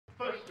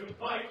first to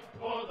fight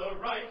for the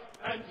right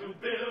and to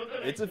build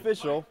a... It's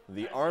official,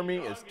 the Army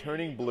is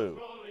turning blue.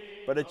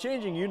 But a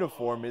changing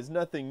uniform is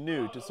nothing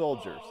new to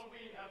soldiers.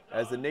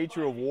 As the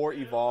nature of war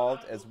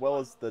evolved, as well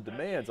as the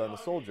demands on the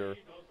soldier,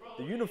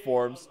 the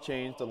uniforms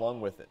changed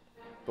along with it.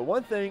 But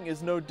one thing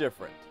is no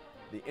different: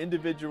 the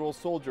individual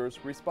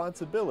soldier's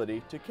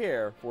responsibility to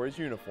care for his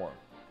uniform.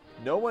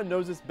 No one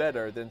knows this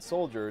better than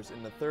soldiers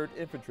in the 3rd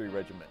Infantry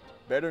Regiment,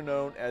 better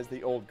known as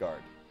the Old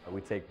Guard. We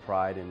take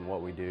pride in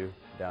what we do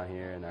down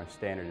here, and our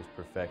standard is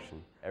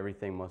perfection.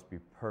 Everything must be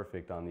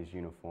perfect on these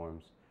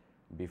uniforms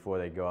before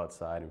they go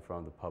outside in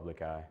front of the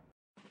public eye.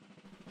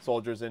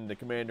 Soldiers in the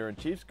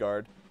Commander-in-Chief's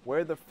Guard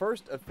wear the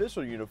first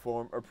official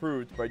uniform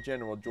approved by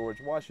General George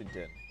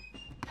Washington.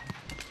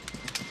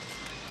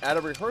 At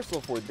a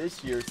rehearsal for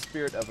this year's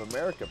Spirit of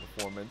America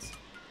performance,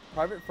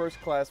 Private First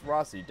Class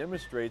Rossi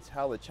demonstrates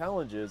how the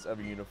challenges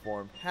of a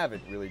uniform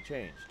haven't really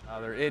changed.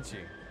 They're itchy,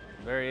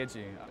 very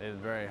itchy. It's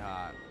very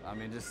hot. I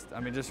mean,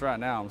 just right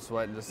now I'm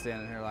sweating just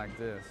standing here like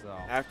this. So.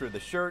 After the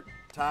shirt,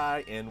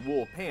 tie, and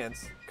wool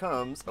pants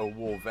comes a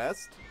wool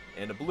vest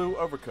and a blue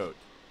overcoat.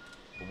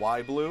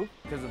 Why blue?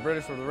 Because the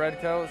British were the red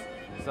coats,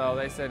 so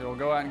they said, well,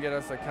 go out and get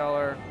us a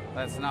color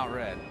that's not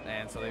red,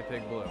 and so they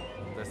picked blue.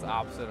 That's the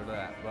opposite of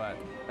that, but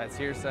that's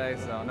hearsay,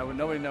 so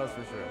nobody knows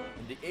for sure.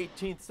 In the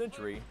 18th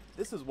century,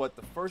 this is what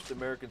the first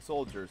American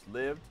soldiers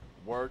lived,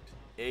 worked,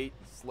 ate,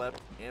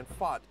 slept, and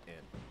fought in.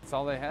 That's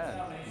all they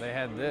had. They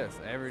had this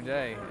every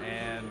day,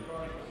 and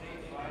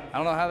I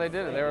don't know how they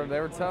did it. They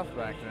were tough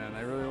back then.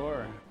 They really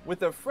were.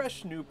 With a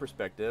fresh new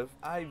perspective,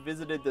 I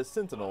visited the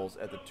Sentinels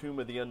at the Tomb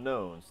of the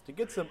Unknowns to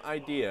get some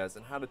ideas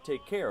on how to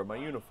take care of my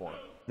uniform.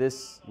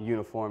 This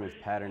uniform is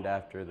patterned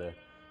after the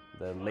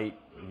late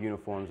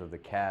uniforms of the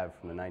Cav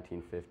from the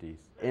 1950s.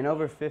 In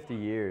over 50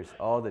 years,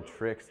 all the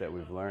tricks that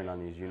we've learned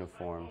on these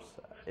uniforms,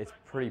 it's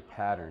pretty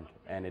patterned,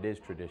 and it is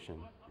tradition.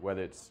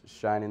 Whether it's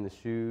shining the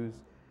shoes,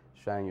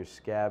 shining your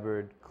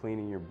scabbard,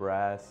 cleaning your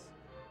brass,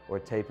 or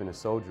taping a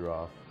soldier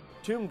off.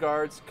 Tomb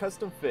guards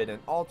custom fit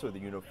and alter the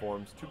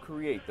uniforms to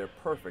create their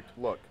perfect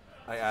look.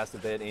 I asked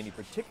if they had any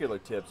particular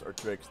tips or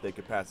tricks they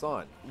could pass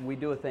on. We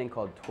do a thing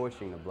called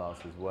torching the blouse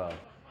as well.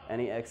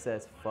 Any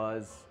excess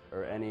fuzz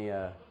or any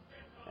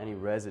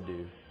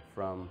residue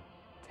from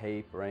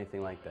tape or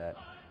anything like that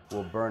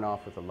will burn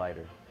off with a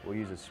lighter. We'll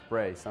use a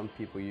spray. Some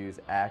people use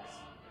Axe,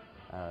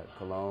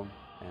 cologne,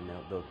 and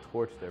they'll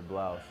torch their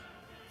blouse.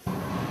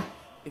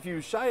 If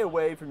you shy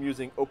away from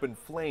using open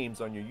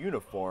flames on your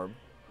uniform,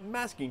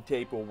 masking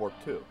tape will work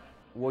too.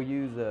 We'll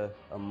use a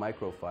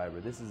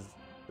microfiber. This is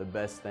the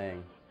best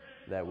thing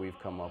that we've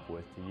come up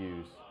with to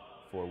use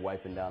for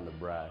wiping down the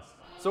brass.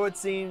 So it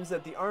seems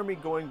that the Army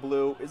going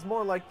blue is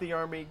more like the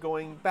Army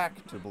going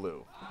back to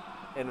blue.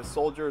 And if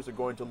soldiers are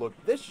going to look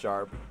this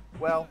sharp,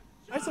 well,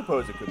 I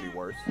suppose it could be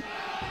worse.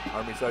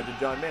 Army Sergeant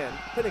John Mann,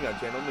 Pentagon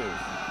Channel News.